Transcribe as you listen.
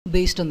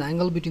based on the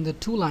angle between the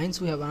two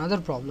lines, we have another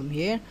problem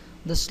here.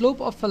 The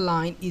slope of a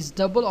line is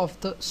double of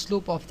the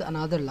slope of the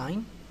another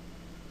line.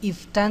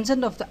 If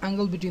tangent of the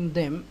angle between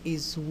them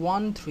is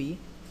 1 3,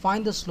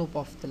 find the slope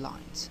of the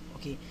lines.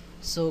 Okay,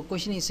 so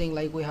question is saying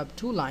like we have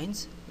two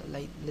lines,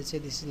 like let's say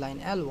this is line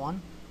L1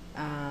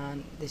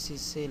 and this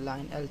is say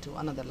line L2,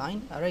 another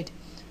line. Alright,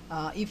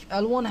 if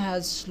L1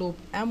 has slope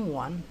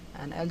m1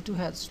 and L2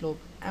 has slope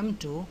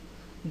m2,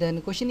 then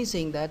the question is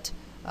saying that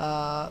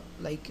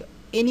like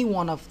any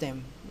one of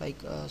them, like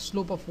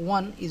slope of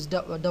one is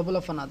double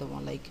of another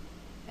one, like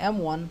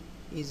m1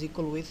 is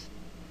equal with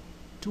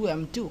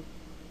 2m2.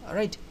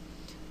 Alright,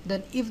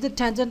 then if the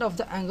tangent of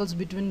the angles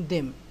between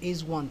them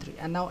is 1 3,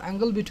 and now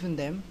angle between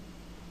them,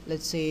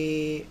 let's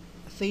say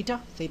theta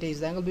is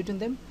the angle between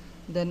them,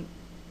 then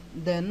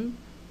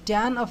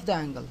tan of the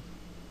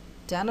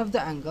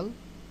angle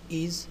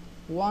is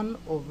 1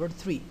 over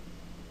 3.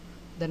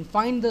 Then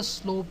find the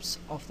slopes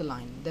of the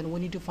line. Then we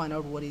need to find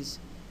out what is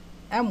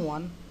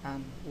m1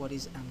 and what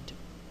is m2.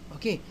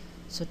 Okay,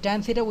 so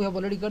tan theta we have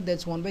already got,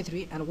 that's 1 by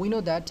 3, and we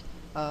know that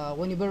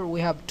whenever we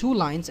have two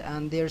lines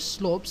and their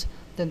slopes,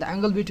 then the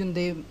angle between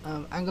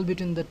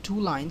the two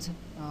lines,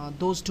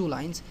 those two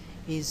lines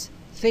is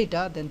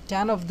theta. Then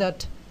tan of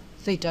that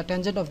theta,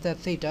 tangent of that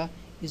theta,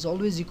 is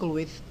always equal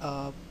with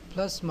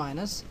plus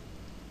minus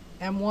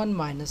m1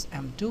 minus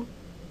m2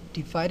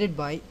 divided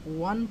by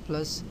 1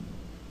 plus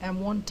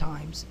m1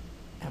 times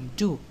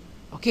m2.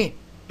 Okay,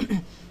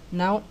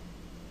 now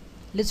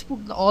let's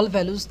put all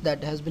values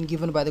that has been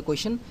given by the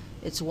question.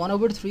 It's 1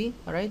 over 3.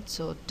 Alright,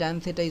 so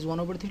tan theta is 1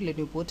 over 3. Let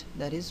me put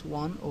that is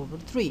 1 over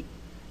 3.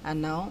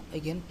 And now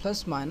again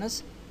plus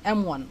minus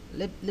m1.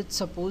 Let's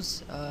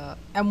suppose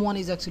m1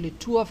 is actually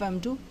 2 of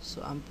m2,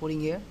 so I'm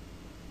putting here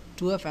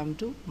 2 of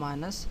m2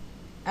 minus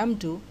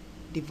m2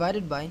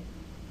 divided by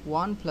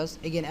 1 plus,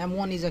 again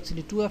m1 is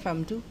actually 2 of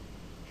m2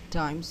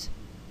 times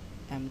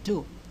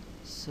m2,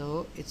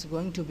 so it's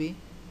going to be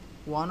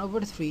 1 over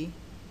 3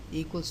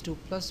 equals to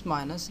plus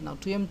minus, now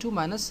 2m2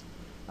 minus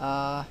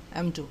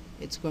m2,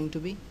 it's going to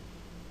be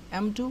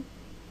m2,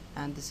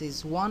 and this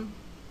is 1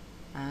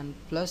 and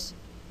plus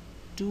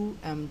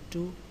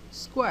 2m2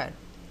 square.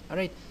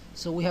 Alright,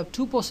 so we have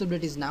two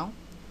possibilities now,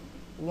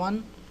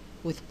 one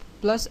with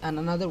plus and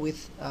another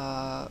with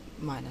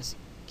minus.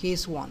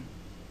 Case 1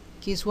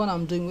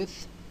 I'm doing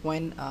with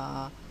when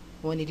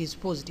it is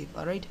positive.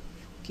 Alright,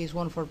 case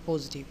 1 for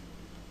positive,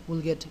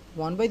 we'll get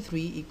 1 by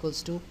 3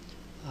 equals to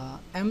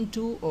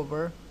m2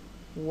 over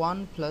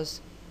 1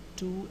 plus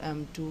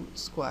 2m2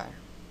 square.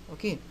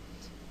 Okay,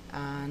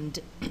 and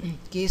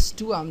case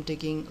 2 I'm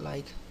taking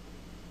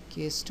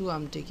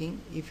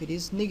if it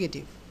is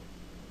negative.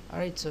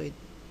 Alright, so it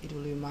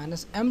will be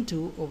minus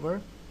m2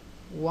 over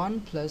 1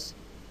 plus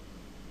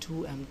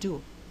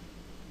 2m2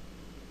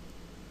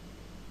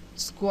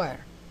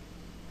 square.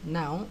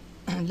 Now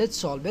let's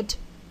solve it.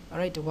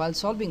 Alright, while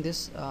solving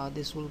this,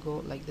 this will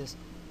go like this,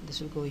 this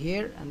will go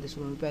here and this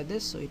will repair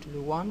this, so it will be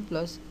 1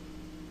 plus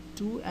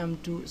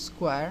 2m2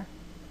 square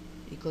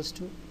equals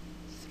to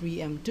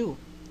 3m2,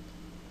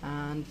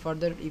 and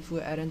further if we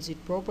arrange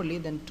it properly,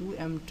 then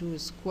 2m2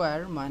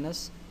 square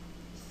minus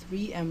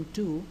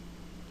 3m2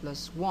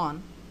 plus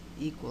 1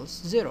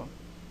 equals 0.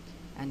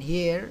 And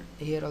here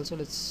also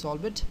let's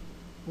solve it.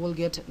 We'll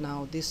get,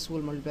 now this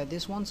will multiply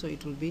this one, so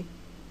it will be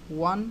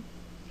 1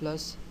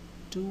 plus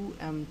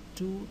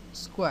 2m2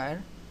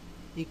 square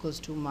equals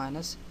to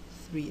minus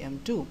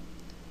 3m2,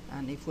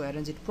 and if we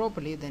arrange it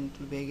properly, then it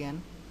will be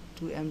again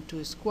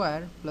 2m2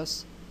 square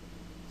plus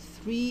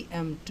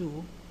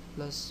 3m2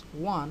 plus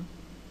 1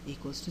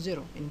 equals to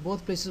 0. In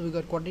both places we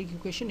got quadratic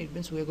equation, it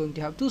means we are going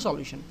to have two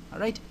solutions.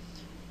 Alright,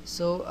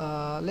 so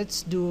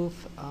let's do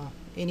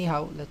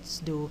anyhow, let's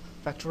do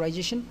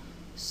factorization.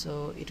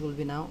 So it will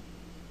be now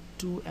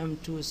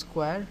 2m2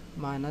 square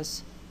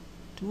minus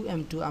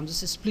 2m2, I'm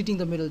just splitting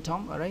the middle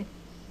term. Alright,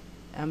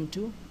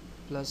 m2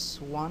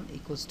 plus 1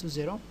 equals to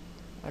 0.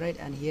 Alright,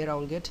 and here I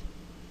will get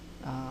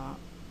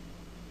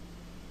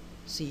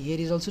see, here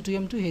is also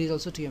 2m2, here is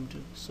also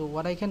 2m2, so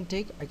what I can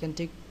take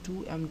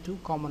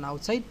 2m2 common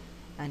outside,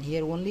 and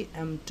here only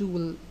m2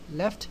 will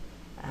left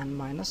and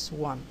minus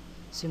 1.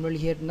 Similarly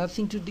here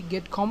nothing to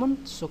get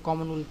common, so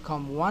common will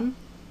come 1,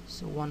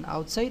 so 1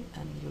 outside,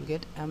 and you'll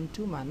get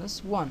m2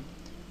 minus 1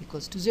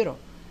 equals to 0.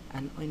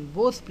 And in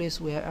both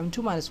places we have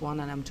m2 minus 1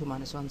 and m2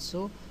 minus 1,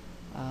 so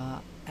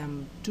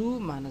m2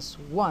 minus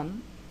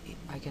 1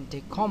 I can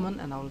take common,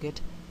 and I will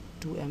get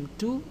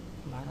 2m2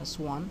 minus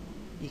 1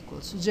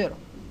 equals to 0.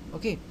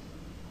 Okay,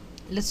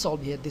 let's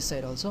solve here this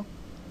side also.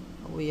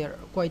 We are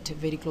quite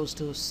very close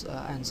to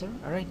answer.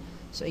 Alright,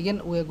 so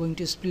again we are going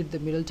to split the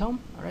middle term.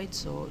 Alright,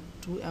 so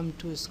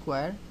 2m2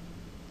 square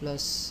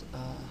plus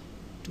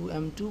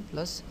 2m2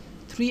 plus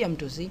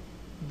 3m2. See,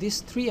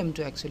 this 3m2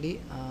 actually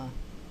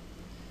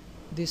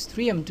this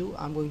 3m2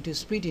 I'm going to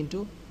split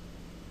into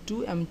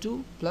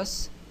 2m2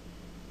 plus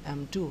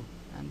m2,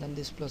 and then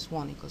this plus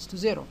 1 equals to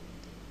 0.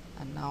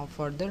 And now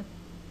further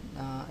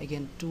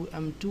again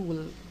 2m2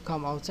 will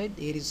come outside.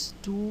 Here is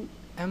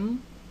 2m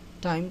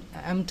times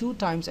m2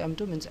 times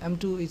m2 means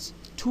m2 is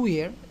 2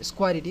 here,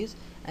 square it is,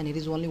 and it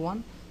is only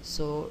 1,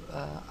 so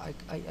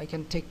I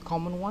can take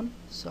common one,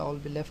 so I will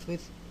be left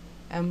with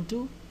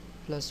m2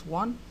 plus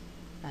 1,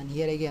 and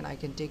here again I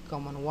can take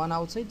common 1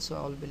 outside, so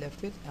I will be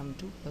left with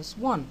m2 plus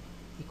 1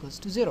 equals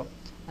to 0.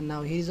 And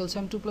now here is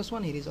also m2 plus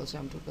 1, here is also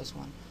m2 plus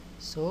 1,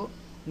 so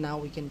now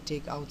we can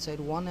take outside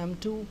 1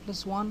 m2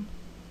 plus 1,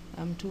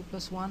 m2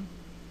 plus 1,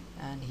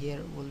 and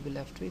here we'll be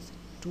left with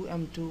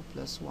 2m2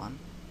 plus 1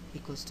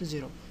 equals to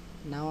 0.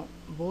 Now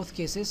both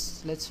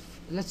cases,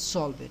 let's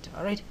solve it.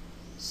 All right,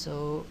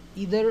 so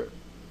either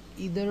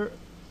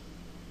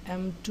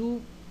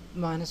m2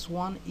 minus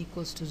 1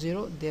 equals to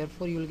 0,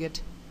 therefore you will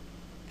get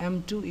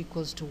m2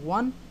 equals to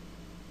 1,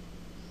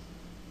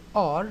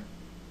 or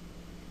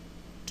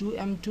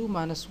 2m2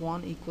 minus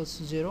 1 equals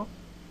to 0,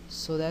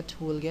 so that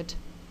we will get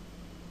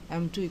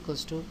m2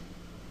 equals to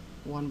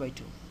 1 by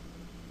 2.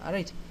 All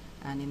right,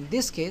 and in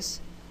this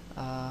case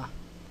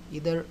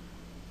either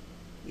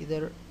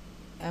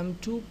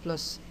m2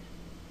 plus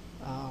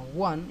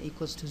 1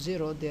 equals to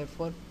 0,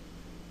 therefore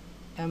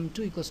m2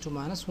 equals to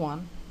minus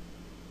 1,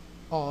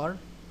 or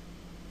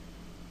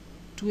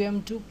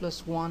 2m2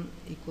 plus 1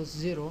 equals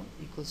 0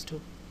 equals to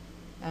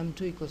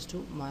m2 equals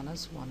to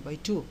minus 1 by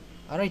 2.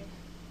 All right,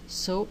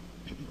 so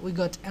we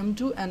got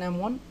m2 and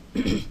m1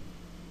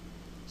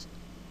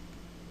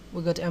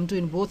 we got m2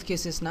 in both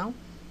cases now,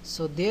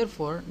 so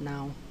therefore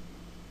now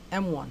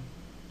m1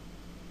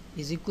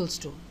 is equals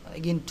to,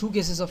 again two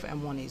cases of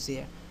m1 is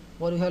here.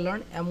 What we have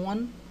learned,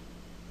 m1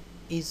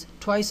 is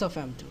twice of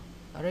m2.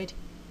 all right,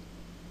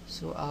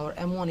 so our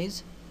m1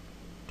 is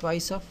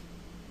twice of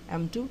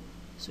m2,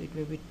 so it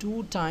may be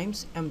 2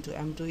 times m2.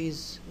 m2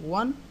 is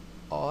 1,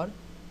 or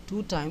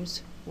 2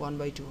 times 1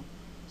 by 2,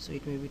 so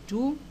it may be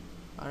 2,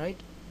 all right,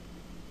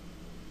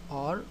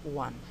 or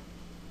 1.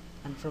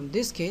 And from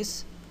this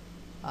case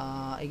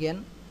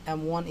again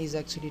m1 is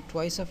actually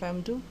twice of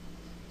m2,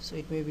 so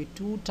it may be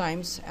 2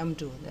 times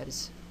m2, that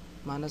is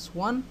minus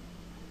 1,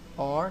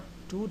 or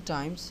 2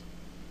 times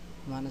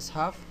minus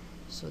half,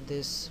 so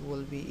this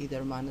will be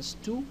either minus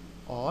 2,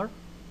 or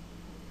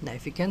now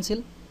if you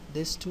cancel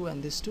this 2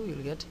 and this 2, you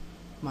will get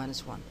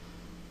minus 1.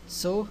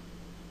 So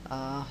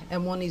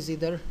m1 is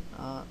either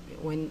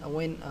when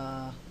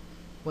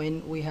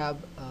we have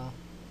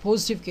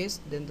positive case,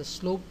 then the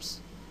slopes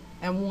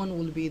m1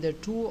 will be either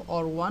 2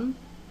 or 1,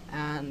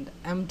 and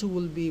m2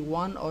 will be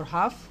 1 or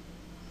half.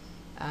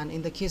 And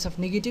in the case of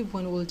negative,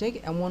 when we will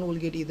take m1 will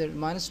get either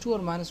minus 2 or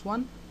minus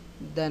 1,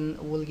 then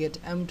we'll get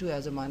m2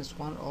 as a minus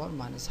 1 or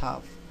minus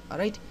half. All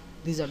right,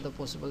 these are the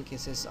possible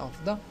cases of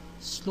the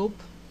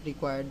slope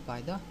required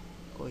by the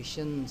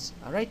questions.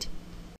 All right.